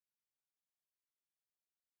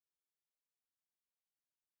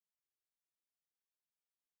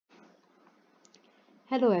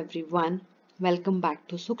Hello everyone, welcome back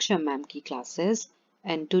to Suksham ma'am ki classes,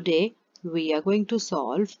 and today we are going to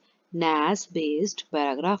solve NAS based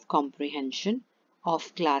paragraph comprehension of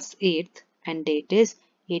class 8th and date is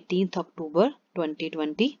 18th October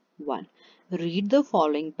 2021. Read the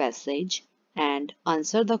following passage and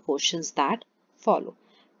answer the questions that follow.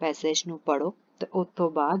 Passage ਨੂੰ ਪੜੋ ਤੇ ਉਸ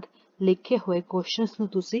ਤੋਂ ਬਾਅਦ ਲਿਖੇ ਹੋਏ questions ਨੂੰ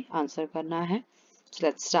ਤੁਸੀਂ answer ਕਰਨਾ ਹੈ. So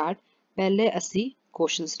let's start. ਪਹਿਲੇ ਅਸੀਂ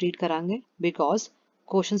questions read ਕਰਾਂਗੇ because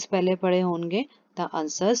क्वेश्चंस पहले पढ़े होंगे तो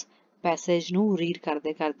आंसर्स पैसेज नु रीड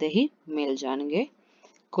करते करते ही मिल जाएंगे.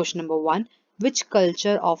 Question number 1, which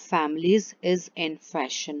culture of families is in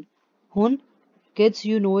fashion? हुन kids,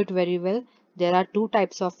 you know it very well, there are two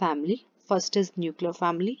types of family. First is nuclear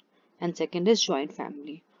family and second is joint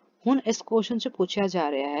family. हुन इस question से पूछा जा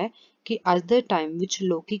रहा है कि आज दे टाइम विच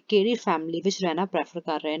लोकी केड़ी फैमिली विच रहना प्रेफर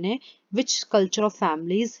कर रहे ने, which culture of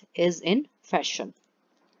families is in fashion.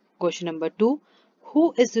 Question number 2, who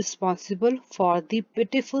is responsible for the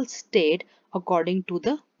pitiful state according to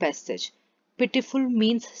the passage? Pitiful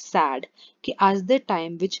means sad, कि आज दे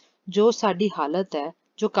टाइम विच जो साडी हालत है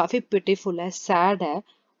जो काफी pitiful है, sad है,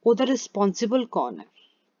 उधर responsible कौन है?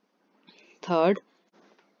 Third,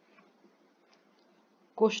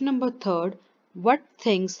 question number 3, what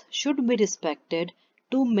things should be respected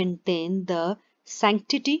to maintain the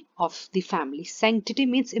sanctity of the family? Sanctity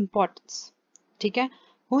means importance. ठीक है,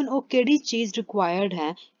 ਹੁਣ ਉਹ ਕਿਹੜੀ ਚੀਜ਼ ਰਿਕੁਆਇਰਡ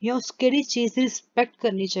ਹੈ ਜਾਂ ਉਸ ਕਿਹੜੀ ਚੀਜ਼ ਦੀ ਰਿਸਪੈਕਟ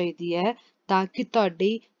ਕਰਨੀ ਚਾਹੀਦੀ ਹੈ ਤਾਂ ਕਿ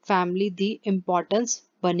ਤੁਹਾਡੀ ਫੈਮਿਲੀ ਦੀ ਇੰਪੋਰਟੈਂਸ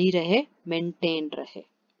ਬਣੀ ਰਹੇ, ਮੇਨਟੇਨ ਰਹੇ.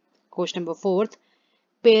 Question number 4,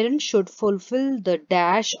 parents should fulfil the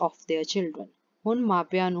dash of there children. ਹੁਣ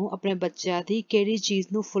ਮਾਪਿਆਂ ਨੂੰ ਆਪਣੇ ਬੱਚਿਆਂ ਦੀ ਕਿਹੜੀ ਚੀਜ਼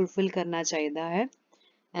ਨੂੰ ਫੁਲਫਿਲ ਕਰਨਾ ਚਾਹੀਦਾ ਹੈ.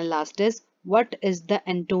 And last is what is the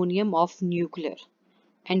antonym of nuclear?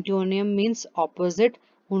 Antonym means opposite.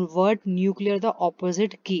 ਹੁਣ word nuclear ਦਾ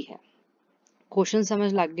opposite ਕੀ ਹੈ? क्वेश्चन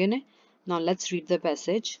समझ लग गए ने. Now let's read the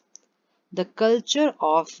passage. The culture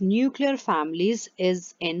of nuclear families is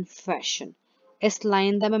in fashion. इस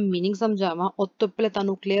लाइन ਦਾ मैं मीनिंग समझावां उस तो पहले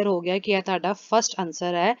ਤੁਹਾਨੂੰ क्लियर हो गया कि यह ਤੁਹਾਡਾ फर्स्ट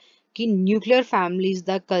आंसर है कि न्यूक्लियर फैमिलीज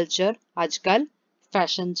ਦਾ कल्चर आजकल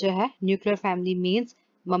फैशन 'ਚ है. Nuclear family means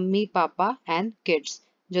mummy papa and kids.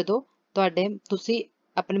 ਜਦੋਂ ਤੁਹਾਡੇ ਤੁਸੀਂ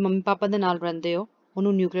ਆਪਣੇ ਮੰਮੀ ਪਾਪਾ ਦੇ ਨਾਲ ਰਹਿੰਦੇ ਹੋ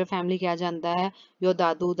ਉਹਨੂੰ ਨਿਊਕਲੀਅਰ ਫੈਮਿਲੀ ਕਿਹਾ ਜਾਂਦਾ ਹੈ. your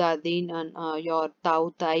ਦਾਦੂ ਦਾਦੀ, your ਤਾਊ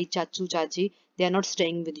ਤਾਈ, ਚਾਚੂ ਚਾਚੀ, they are not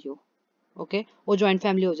staying with you. Okay, ਉਹ joint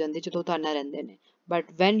family ਹੋ ਜਾਂਦੀ ਜਦੋਂ ਤੁਹਾਡੇ ਨਾਲ ਰਹਿੰਦੇ ਨੇ.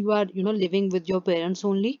 But when you are living with your parents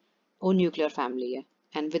only, ਉਹ nuclear family ਹੈ.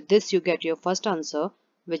 And with this you get your first answer,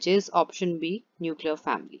 which is option B, nuclear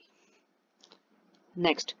family.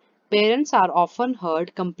 Next, parents are often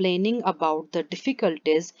heard complaining about the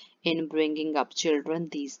difficulties in bringing up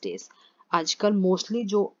children these days. आजकल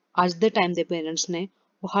mostly जो ਅੱਜ ਦੇ time ਦੇ parents ਨੇ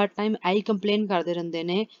ਉਹ ਹਰ time ਆਈ complain ਕਰਦੇ ਰਹਿੰਦੇ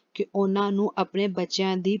ਨੇ ਕਿ ਉਹਨਾਂ ਨੂੰ ਆਪਣੇ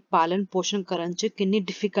ਬੱਚਿਆਂ ਦੀ ਪਾਲਣ ਪੋਸ਼ਣ ਕਰਨ 'ਚ ਕਿੰਨੀ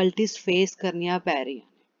ਡਿਫਿਕਲਟੀਜ਼ ਫੇਸ ਕਰਨੀਆਂ ਪੈ ਰਹੀਆਂ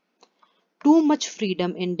ਨੇ. Too much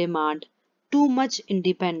freedom in demand, too much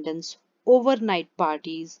independence, overnight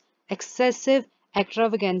parties, excessive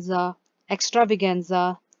extravaganza,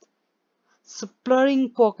 splurging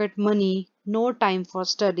pocket money, no time for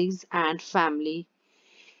studies and family.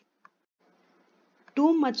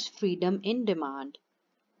 Too much freedom in demand,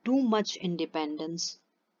 too much independence,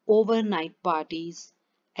 overnight parties,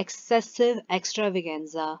 excessive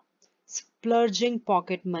extravaganza, splurging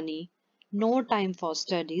pocket money, no time for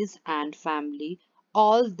studies and family.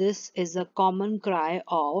 All this is a common cry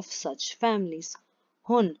of such families.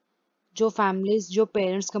 ਹੁਣ ਜੋ families, ਜੋ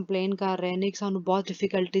parents complain ਕਰ ਰਹੇ ਨੇ ਕਿ ਸਾਨੂੰ ਬਹੁਤ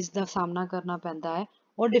difficulties ਦਾ ਸਾਹਮਣਾ ਕਰਨਾ ਪੈਂਦਾ ਹੈ,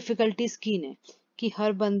 ਉਹ difficulties ਕੀ ਨੇ? ਕਿ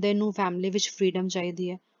ਹਰ ਬੰਦੇ ਨੂੰ family ਵਿੱਚ freedom ਚਾਹੀਦੀ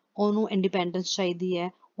ਹੈ, ਉਹਨੂੰ independence ਚਾਹੀਦੀ ਹੈ,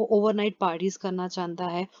 ਉਹ ਓਵਰਨਾਈਟ ਪਾਰਟੀਜ਼ ਕਰਨਾ ਚਾਹੁੰਦਾ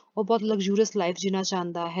ਹੈ, ਉਹ ਬਹੁਤ ਲਗਜ਼ੂਰੀਅਸ ਲਾਈਫ ਜੀਣਾ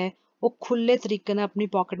ਚਾਹੁੰਦਾ ਹੈ, ਉਹ ਖੁੱਲੇ ਤਰੀਕੇ ਨਾਲ ਆਪਣੀ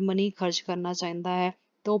ਪਾਕਟ ਮਨੀ ਖਰਚ ਕਰਨਾ ਚਾਹੁੰਦਾ ਹੈ,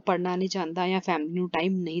 ਤੇ ਉਹ ਪੜ੍ਹਨਾ ਨਹੀਂ ਚਾਹੁੰਦਾ ਜਾਂ ਫੈਮਿਲੀ ਨੂੰ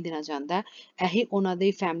ਟਾਈਮ ਨਹੀਂ ਦੇਣਾ ਚਾਹੁੰਦਾ. ਇਹੀ ਉਹਨਾਂ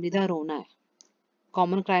ਦੀ ਫੈਮਿਲੀ ਦਾ ਰੋਣਾ ਹੈ.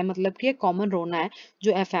 ਕਾਮਨ ਕ੍ਰਾਈ ਮਤਲਬ ਕਿ ਇਹ ਕਾਮਨ ਰੋਣਾ ਹੈ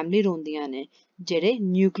ਜੋ ਇਹ ਫੈਮਿਲੀ ਰੋਂਦੀਆਂ ਨੇ ਜਿਹੜੇ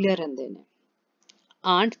ਨਿਊਕਲੀਅਰ ਰਹਿੰਦੇ ਨੇ.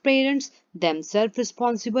 Aren't parents themselves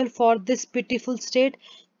responsible for this pitiful state?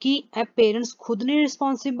 ਕਿ ਇਹ ਪੇਰੈਂਟਸ ਖੁਦ ਨਹੀਂ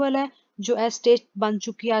ਰਿਸਪੌਂਸਿਬਲ ਹੈ ਜੋ ਇਹ ਸਟੇਟ ਬਣ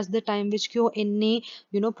ਚੁੱਕੀ ਹੈ ਅੱਜ ਦੇ ਟਾਈਮ ਵਿੱਚ ਕਿ ਉਹ ਇੰਨੀ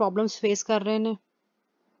ਪ੍ਰੋਬਲਮਸ ਫੇਸ ਕਰ ਰਹੇ ਨੇ?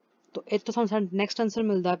 ਤਾਂ ਇਹ ਤੋਂ ਸਾਨੂੰ ਨੈਕਸਟ ਆਨਸਰ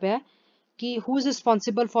ਮਿਲਦਾ ਪਿਆ ਕਿ who is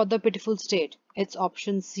responsible for the pitiful state? It's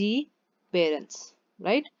option C, parents,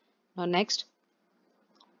 right? Now next,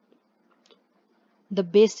 the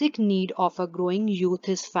basic need of a growing youth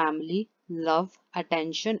is family, love,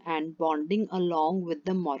 attention and bonding along with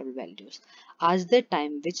the moral values. आज ਦੇ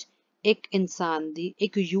time which एक इंसान दी,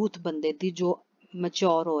 एक youth बंदे दी जो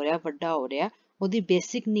mature हो रहा, ਵੱਡਾ ਹੋ ਰਿਹਾ, ਉਹਦੀ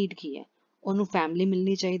ਬੇਸਿਕ ਨੀਡ ਕੀ ਹੈ? ਉਹਨੂੰ ਫੈਮਿਲੀ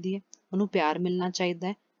ਮਿਲਣੀ ਚਾਹੀਦੀ ਹੈ, ਉਹਨੂੰ ਪਿਆਰ ਮਿਲਣਾ ਚਾਹੀਦਾ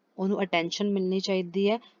ਹੈ, ਉਹਨੂੰ ਅਟੈਂਸ਼ਨ ਮਿਲਣੀ ਚਾਹੀਦੀ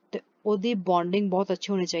ਹੈ ਤੇ ਉਹਦੀ ਬੌਂਡਿੰਗ ਬਹੁਤ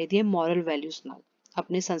ਅੱਛੀ ਹੋਣੀ ਚਾਹੀਦੀ ਹੈ ਮੋਰਲ ਵੈਲਿਊਜ਼ ਨਾਲ,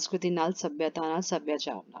 ਆਪਣੀ ਸੰਸਕ੍ਰਿਤੀ ਨਾਲ, ਸੱਭਿਅਤਾ ਨਾਲ,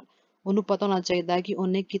 ਸੱਭਿਆਚਾਰ ਨਾਲ. ਉਹਨੂੰ ਪਤਾ ਹੋਣਾ ਚਾਹੀਦਾ ਹੈ ਕਿ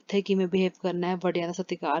ਉਹਨੇ ਕਿੱਥੇ ਕਿਵੇਂ ਬਿਹੇਵ ਕਰਨਾ ਹੈ, ਵੱਡਿਆਂ ਦਾ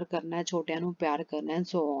ਸਤਿਕਾਰ ਕਰਨਾ ਹੈ, ਛੋਟਿਆਂ ਨੂੰ ਪਿਆਰ ਕਰਨਾ ਹੈ,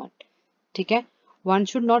 ਸੋ ਔਨ। ਠੀਕ ਹੈ। One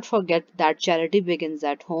should not forget that charity begins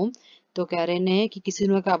at home। तो कह रहे ने कि किसी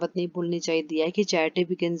ਨੂੰ ਕਹਾਵਤ ਨਹੀਂ ਭੁੱਲਣੀ ਚਾਹੀਦੀ ਹੈ ਕਿ charity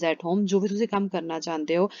begins at home। ਜੋ ਵੀ ਤੁਸੀਂ ਕੰਮ ਕਰਨਾ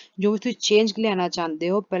ਚਾਹੁੰਦੇ ਹੋ, ਜੋ ਵੀ ਤੁਸੀਂ ਚੇਂਜ ਲਿਆਉਣਾ ਚਾਹੁੰਦੇ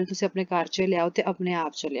ਹੋ, ਪਹਿਲੇ ਤੁਸੀਂ ਆਪਣੇ ਘਰ 'ਚ ਲਿਆਓ ਤੇ ਆਪਣੇ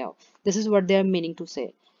ਆਪ 'ਚ ਲਿਆਓ। This is what they are meaning to say।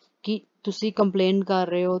 ਕਿ ਤੁਸੀਂ ਕੰਪਲੇਨ ਕਰ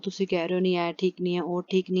ਰਹੇ ਹੋ, ਤੁਸੀਂ ਕਹਿ ਰਹੇ ਹੋ ਨਹੀਂ ਇਹ ਠੀਕ ਨਹੀਂ ਹੈ, ਉਹ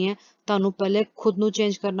ਠੀਕ ਨਹੀਂ ਹੈ, ਤੁਹਾਨੂੰ ਪਹਿਲੇ ਖੁਦ ਨੂੰ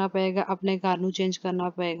ਚੇਂਜ ਕਰਨਾ ਪਏਗਾ, ਆਪਣੇ ਘਰ ਨੂੰ ਚੇਂਜ ਕਰਨਾ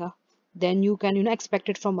ਪਏਗਾ। Then you can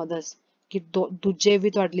expect it from others ਕਿ ਦੂਜੇ ਵੀ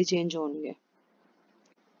ਤੁਹਾਡੇ ਲਈ ਚੇਂਜ ਹੋਣਗੇ।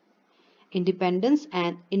 Independence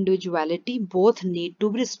and individuality both need to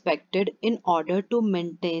be respected in order to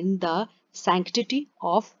maintain the sanctity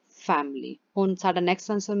of family। ਹੁਣ ਸਾਡਾ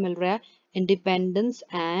next answer ਮਿਲ ਰਿਹਾ independence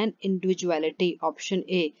and individuality, option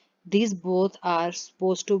A। These both are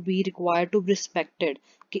supposed to be required to be respected।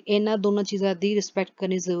 ਕਿ ਇਹਨਾਂ ਦੋਨਾਂ ਚੀਜ਼ਾਂ ਦੀ respect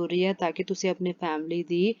ਕਰਨੀ ਜ਼ਰੂਰੀ ਹੈ ਤਾਂ ਕਿ ਤੁਸੀਂ ਆਪਣੀ ਫੈਮਿਲੀ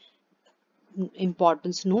ਦੀ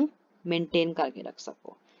ਇੰਪੋਰਟੈਂਸ ਨੂੰ ਮੇਨਟੇਨ ਕਰਕੇ ਰੱਖ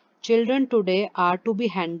ਸਕੋ। Children today are to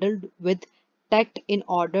be handled with tact in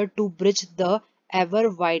order to bridge the ever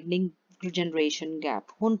widening generation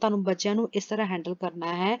gap। ਹੁਣ ਤੁਹਾਨੂੰ ਬੱਚਿਆਂ ਨੂੰ ਇਸ ਤਰ੍ਹਾਂ ਹੈਂਡਲ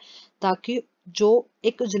ਕਰਨਾ ਹੈ ਤਾਂ ਕਿ ਜੋ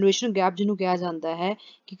ਇੱਕ ਜਨਰੇਸ਼ਨ ਗੈਪ ਜਿਹਨੂੰ ਕਿਹਾ ਜਾਂਦਾ ਹੈ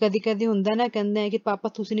ਕਿ ਕਦੀ ਕਦੀ ਹੁੰਦਾ ਨਾ, ਕਹਿੰਦੇ ਆ ਕਿ ਪਾਪਾ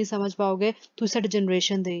ਤੁਸੀਂ ਨਹੀਂ ਸਮਝ ਪਾਓਗੇ, ਤੁਸੀਂ ਸਾਡੀ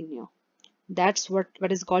ਜਨਰੇਸ਼ਨ ਦੇ ਹੀ ਨਹੀਂ ਹੋ। That's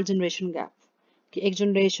what is called generation gap। ਕਿ ਇੱਕ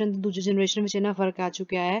ਜਨਰੇਸ਼ਨ ਦੂਜੀ ਜਨਰੇਸ਼ਨ ਵਿੱਚ ਇੰਨਾ ਫਰਕ ਆ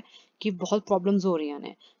ਚੁੱਕਿਆ ਹੈ ਕਿ ਬਹੁਤ ਪ੍ਰੋਬਲਮਸ ਹੋ ਰਹੀਆਂ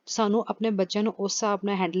ਨੇ। ਸਾਨੂੰ ਆਪਣੇ ਬੱਚਿਆਂ ਨੂੰ ਉਸ ਹਿਸਾਬ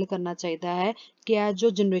ਨਾਲ ਹੈਂਡਲ ਕਰਨਾ ਚਾਹੀਦਾ ਹੈ ਕਿ ਇਹ ਜੋ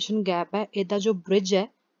ਜਨਰੇਸ਼ਨ ਗੈਪ ਹੈ, ਇਹਦਾ ਜੋ ਬ੍ਰਿਜ ਹੈ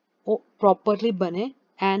ਉਹ ਪ੍ਰੋਪਰਲੀ ਬਣੇ।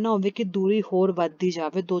 ਐ ਨਾ ਹੋਵੇ ਕਿ ਦੂਰੀ ਹੋਰ ਵੱਧਦੀ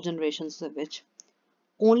ਜਾਵੇ ਦੋ ਜਨਰੇਸ਼ਨਸ ਦੇ ਵਿੱਚ।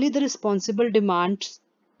 Only the responsible demands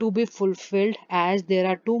to be fulfilled as there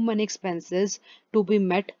are too many expenses to be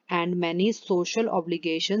met and many social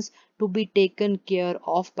obligations to be taken care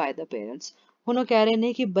of by the parents। ਹੁਣ ਉਹ ਕਹਿ ਰਹੇ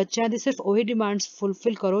ਨੇ ਕਿ ਬੱਚਿਆਂ ਦੀ ਸਿਰਫ ਉਹੀ ਡਿਮਾਂਡਸ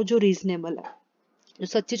ਫੁੱਲਫਿਲ ਕਰੋ ਜੋ ਰੀਜ਼ਨੇਬਲ ਹੈ, ਜੋ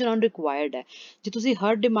ਸੱਚੀ ਚ ਉਹਨਾਂ ਨੂੰ ਰਿਕੁਆਇਰਡ ਹੈ। ਜੇ ਤੁਸੀਂ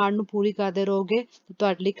ਹਰ ਡਿਮਾਂਡ ਨੂੰ ਪੂਰੀ ਕਰਦੇ ਰਹੋਗੇ ਤਾਂ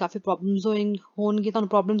ਤੁਹਾਡੇ ਲਈ ਕਾਫੀ ਪ੍ਰੋਬਲਮਸ ਹੋਣਗੀਆਂ, ਤੁਹਾਨੂੰ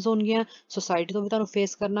ਪ੍ਰੋਬਲਮਸ ਹੋਣਗੀਆਂ, ਸੋਸਾਇਟੀ ਤੋਂ ਵੀ ਤੁਹਾਨੂੰ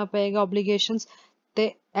ਫੇਸ ਕਰਨਾ ਪਏਗਾ ਓਬਲੀਗੇਸ਼ਨਸ। ਤੇ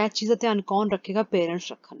ਇਹ ਚੀਜ਼ ਦਾ ਧਿਆਨ ਕੌਣ ਰੱਖੇਗਾ?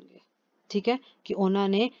 ਪੇਰੈਂਟਸ ਰੱਖਣਗੇ। ਠੀਕ ਹੈ ਕਿ ਉਹਨਾਂ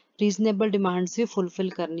ਨੇ ਰੀਜ਼ਨੇਬਲ ਡਿਮਾਂਡਸ ਵੀ ਫੁੱਲਫਿਲ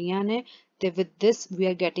ਕਰਨੀਆਂ ਨੇ। ਤੇ with this we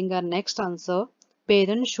R getting R next answer.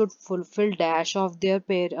 Parents should fulfill dash of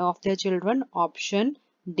their children, option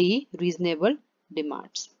D, reasonable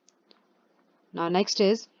demands। Now next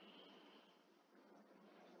is,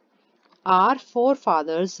 our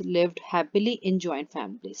forefathers lived happily in joint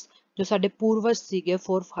families। ਜੋ ਸਾਡੇ ਪੂਰਵਜ ਸੀਗੇ,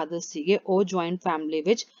 forefathers ਸੀਗੇ, ਉਹ joint family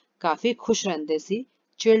ਵਿੱਚ ਕਾਫੀ ਖੁਸ਼ ਰਹਿੰਦੇ ਸੀ।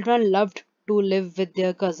 Children loved to live with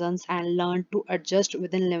their cousins and learned to adjust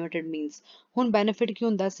within limited means। ਹੁਣ benefit ਕੀ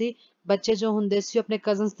ਹੁੰਦਾ ਸੀ? ਬੱਚੇ ਜੋ ਹੁੰਦੇ ਸੀ ਆਪਣੇ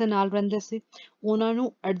cousins ਦੇ ਨਾਲ ਰਹਿੰਦੇ ਸੀ, ਉਹਨਾਂ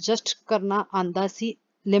ਨੂੰ adjust ਕਰਨਾ ਆਂਦਾ ਸੀ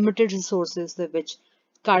limited resources ਦੇ ਵਿੱਚ।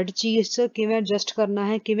 ਘੱਟ ਚੀਜ਼ 'ਚ ਕਿਵੇਂ adjust ਕਰਨਾ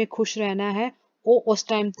ਹੈ, ਕਿਵੇਂ ਖੁਸ਼ ਰਹਿਣਾ ਹੈ, ਉਹ ਉਸ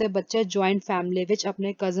ਟਾਈਮ ਤੇ ਬੱਚੇ ਜੁਆਇੰਟ ਫੈਮਿਲੀ ਵਿੱਚ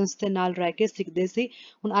ਆਪਣੇ ਕਜ਼ਨਸ ਦੇ ਨਾਲ ਰਹਿ ਕੇ ਸਿੱਖਦੇ ਸੀ।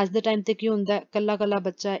 ਹੁਣ ਅੱਜ ਦੇ ਟਾਈਮ ਤੇ ਕੀ ਹੁੰਦਾ ਹੈ, ਕੱਲਾ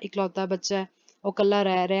ਬੱਚਾ ਹੈ, ਇਕਲੌਤਾ ਬੱਚਾ ਹੈ, ਉਹ ਕੱਲਾ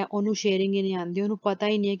ਰਹਿ ਰਿਹਾ, ਉਹਨੂੰ ਸ਼ੇਅਰਿੰਗ ਹੀ ਨਹੀਂ ਆਉਂਦੀ, ਉਹਨੂੰ ਪਤਾ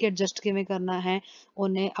ਹੀ ਨਹੀਂ ਹੈ ਕਿ ਐਡਜਸਟ ਕਿਵੇਂ ਕਰਨਾ ਹੈ,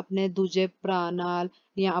 ਉਹਨੇ ਆਪਣੇ ਦੂਜੇ ਭਰਾ ਨਾਲ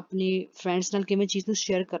ਜਾਂ ਆਪਣੀ ਫਰੈਂਡਸ ਨਾਲ ਕਿਵੇਂ ਚੀਜ਼ ਨੂੰ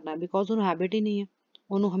ਸ਼ੇਅਰ ਕਰਨਾ, ਬਿਕੋਜ਼ ਉਹਨੂੰ ਹੈਬਿਟ ਹੀ ਨਹੀਂ ਹੈ।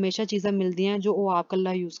 ਉਹਨੂੰ ਹਮੇਸ਼ਾ ਚੀਜ਼ਾਂ ਮਿਲਦੀਆਂ ਜੋ ਉਹ ਆਪ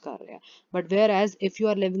ਕੱਲਾ ਯੂਜ਼ ਕਰ ਰਿਹਾ। But wear as if you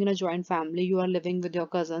are living in a joint family, you are living with your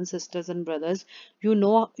cousins, sisters and brothers, you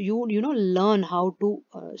know learn how to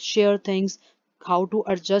share things, how to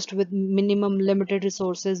adjust with minimum limited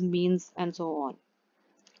resources, means and so on।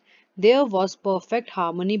 There was perfect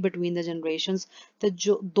harmony between the generations। ਤੇ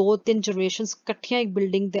ਜੋ ਦੋ ਤਿੰਨ generations ਇਕੱਠੀਆਂ ਇੱਕ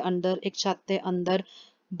building ਦੇ ਅੰਦਰ, ਇੱਕ ਛੱਤ ਦੇ ਅੰਦਰ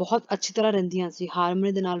ਬਹੁਤ ਅੱਛੀ ਤਰ੍ਹਾਂ ਰਹਿੰਦੀਆਂ ਸੀ,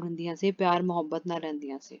 ਹਾਰਮਨੀ ਦੇ ਨਾਲ ਰਹਿੰਦੀਆਂ ਸੀ, ਪਿਆਰ ਮੁਹੱਬਤ ਨਾਲ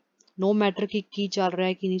ਰਹਿੰਦੀਆਂ ਸੀ। No matter ਕਿ ਕੀ ਚੱਲ ਰਿਹਾ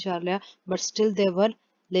ਹੈ, ਕੀ ਨਹੀਂ ਚੱਲ ਰਿਹਾ, but still they were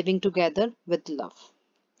living together with love।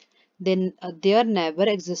 Then there never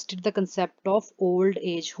existed the concept of old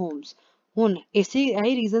age homes। ਹੁਣ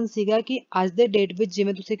ਇਹੀ ਰੀਜ਼ਨ ਸੀਗਾ ਕਿ ਅੱਜ ਦੇ ਡੇਟ ਵਿੱਚ,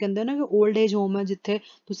 ਜਿਵੇਂ ਤੁਸੀਂ ਕਹਿੰਦੇ ਹੋ ਨਾ ਕਿ 올ਡ ਏਜ ਹੋਮ ਹੈ ਜਿੱਥੇ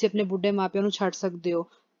ਤੁਸੀਂ ਆਪਣੇ ਬੁੱਢੇ ਮਾਪਿਆਂ ਨੂੰ ਛੱਡ ਸਕਦੇ ਹੋ,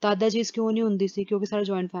 ਤਾਂ ਦਾ ਚੀਜ਼ ਕਿਉਂ ਨਹੀਂ ਹੁੰਦੀ ਸੀ? ਕਿਉਂਕਿ ਸਾਰੇ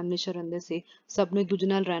ਜੁਆਇੰਟ ਫੈਮਿਲੀ 'ਚ ਰਹਿੰਦੇ ਸੀ, ਸਭ ਨੂੰ ਇੱਕ ਦੂਜੇ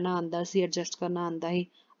ਨਾਲ ਰਹਿਣਾ ਆਉਂਦਾ ਸੀ, ਐਡਜਸਟ ਕਰਨਾ ਆਉਂਦਾ ਸੀ।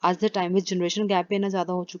 ਅੱਜ ਦੇ ਟਾਈਮ ਵਿੱਚ ਜਨਰੇਸ਼ਨ ਗੈਪ ਇੰਨਾ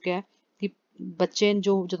ਜ਼ਿਆਦਾ ਹੋ ਚੁੱਕਿਆ ਹੈ ਕਿ ਬੱਚੇ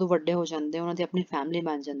ਜੋ ਜਦੋਂ ਵੱਡੇ ਹੋ ਜਾਂਦੇ, ਉਹਨਾਂ ਦੀ ਆਪਣੀ ਫੈਮਿਲੀ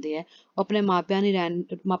ਬਣ ਜਾਂਦੀ ਹੈ, ਉਹ ਆਪਣੇ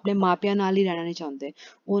ਮਾਪਿਆਂ ਨਾਲ ਹੀ ਰਹਿਣਾ ਨਹੀਂ ਚਾਹੁੰਦੇ।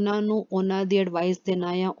 ਉਹਨਾਂ ਨੂੰ ਉਹਨਾਂ ਦੀ ਐਡਵਾਈਸ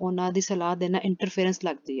ਦੇਣਾ ਜਾਂ ਉਹਨਾਂ ਦੀ ਸਲਾਹ ਦੇਣਾ ਇੰਟਰਫੇਰੈਂਸ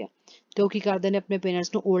ਲੱਗਦੀ ਹੈ, ਤੇ ਉਹ ਕੀ ਕਰਦੇ ਨੇ, ਆਪਣੇ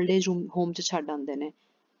ਪੇਰੈਂਟਸ ਨੂੰ 올ਡ ਏਜ ਹੋਮ 'ਚ ਛੱਡ ਆਉਂਦੇ ਨੇ।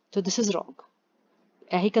 ਸੋ ਦਿਸ ਇਜ਼ ਰੋਂਗ।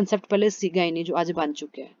 ਇਹੀ ਕੰਸੈਪਟ ਪਹਿਲੇ ਸੀਗਾ ਹੀ ਨਹੀਂ ਜੋ ਅੱਜ ਬਣ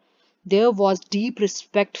ਚੁੱਕਿਆ ਹੈ। There was deep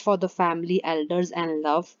respect for the family elders and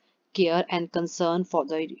love, care and concern for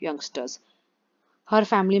the youngsters। Har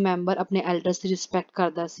family member ਆਪਣੇ ਐਲਡਰਸ ਦੀ ਰਿਸਪੈਕਟ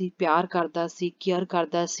ਕਰਦਾ ਸੀ, ਪਿਆਰ ਕਰਦਾ ਸੀ, ਕੇਅਰ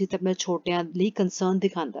ਕਰਦਾ ਸੀ ਤੇ ਆਪਣੇ ਛੋਟਿਆਂ ਲਈ ਕੰਸਰਨ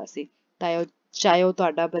ਦਿਖਾਉਂਦਾ ਸੀ। ਚਾਹੇ ਉਹ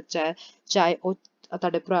ਤੁਹਾਡਾ ਬੱਚਾ ਹੈ, ਚਾਹੇ ਉਹ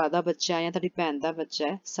ਤੁਹਾਡੇ ਭਰਾ ਦਾ ਬੱਚਾ ਹੈ ਜਾਂ ਤੁਹਾਡੀ ਭੈਣ ਦਾ ਬੱਚਾ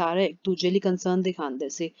ਹੈ, ਸਾਰੇ ਇੱਕ ਦੂਜੇ ਲਈ ਕੰਸਰਨ ਦਿਖਾਉਂਦੇ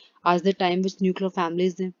ਸੀ। ਅੱਜ ਦੇ ਟਾਈਮ ਵਿੱਚ ਨਿਊਕਲੀਅਰ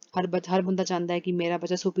ਫੈਮਿਲੀਜ਼ ਨੇ, ਹਰ ਬੰਦਾ ਚਾਹੁੰਦਾ ਹੈ ਕਿ ਮੇਰਾ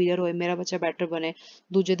ਬੱਚਾ ਸੁਪੀਰੀਅਰ ਹੋਏ, ਮੇਰਾ ਬੱਚਾ ਬੈਟਰ ਬਣੇ,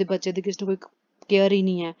 ਦੂਜੇ ਦੇ ਬੱਚੇ ਦੀ ਕਿਸੇ ਨੂੰ ਕੋਈ ਕੇਅਰ ਹੀ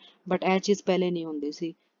ਨਹੀਂ ਹੈ। ਬਟ ਇਹ ਚੀਜ਼ ਪਹਿਲੇ ਨਹੀਂ ਹੁੰਦੀ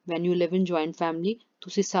ਸੀ। When you Liv in joint family,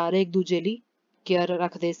 ਤੁਸੀਂ ਸਾਰੇ ਇੱਕ ਦੂਜੇ ਲਈ ਕੇਅਰ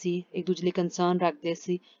ਰੱਖਦੇ ਸੀ, ਇੱਕ ਦੂਜੇ ਲਈ ਕੰਸਰਨ ਰੱਖਦੇ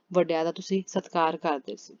ਸੀ, ਵੱਡਿਆਂ ਦਾ ਤੁਸੀਂ ਸਤਿਕਾਰ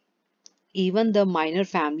ਕਰਦੇ ਸੀ। Even the minor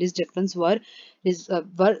families difference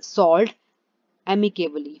were solved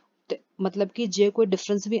amicably। ਤੇ ਮਤਲਬ ਕਿ ਜੇ ਕੋਈ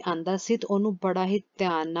ਡਿਫਰੈਂਸ ਵੀ ਆਂਦਾ ਸੀ ਤਾਂ ਉਹਨੂੰ ਬੜਾ ਹੀ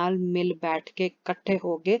ਧਿਆਨ ਨਾਲ ਮਿਲ ਬੈਠ ਕੇ ਇਕੱਠੇ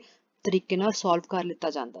ਹੋ ਕੇ ਤਰੀਕੇ ਨਾਲ ਸੋਲਵ ਕਰ ਲਿੱਤਾ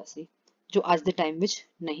ਜਾਂਦਾ ਸੀ, ਜੋ ਅੱਜ ਦੇ ਟਾਈਮ ਵਿੱਚ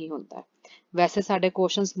ਨਹੀਂ ਹੁੰਦਾ। ਵੈਸੇ ਸਾਡੇ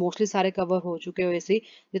ਕੁਐਸਚਨਸ ਮੋਸਟਲੀ ਸਾਰੇ ਕਵਰ ਹੋ ਚੁੱਕੇ ਹੋਏ ਸੀ,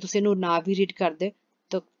 ਜੇ ਤੁਸੀਂ ਇਹਨੂੰ ਨਾ ਵੀ ਰੀਡ ਕਰਦੇ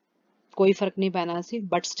ਤਾਂ ਕੋਈ ਫਰਕ ਨਹੀਂ ਪੈਣਾ ਸੀ,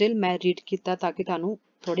 ਬਟ ਸਟਿਲ ਮੈਂ ਰੀਡ ਕੀਤਾ ਤਾਂ ਕਿ ਤੁਹਾਨੂੰ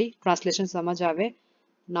ਥੋੜੀ ਟ੍ਰਾਂਸਲੇਸ਼ਨ ਸਮਝ ਆਵੇ।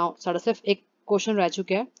 ਨਾਓ ਸਾਡਾ ਸਿਰਫ ਇੱਕ ਕੁਐਸਚਨ ਰਹਿ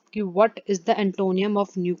ਚੁੱਕਿਆ ਕਿ what is the antonym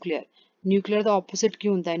of nuclear। Nuclear the opposite ਕੀ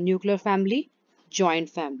ਹੁੰਦਾ ਹੈ? Nuclear family, joint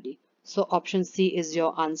family। So option C is your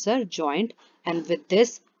answer, joint। And with this,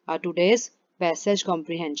 our today's passage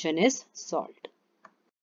comprehension is solved।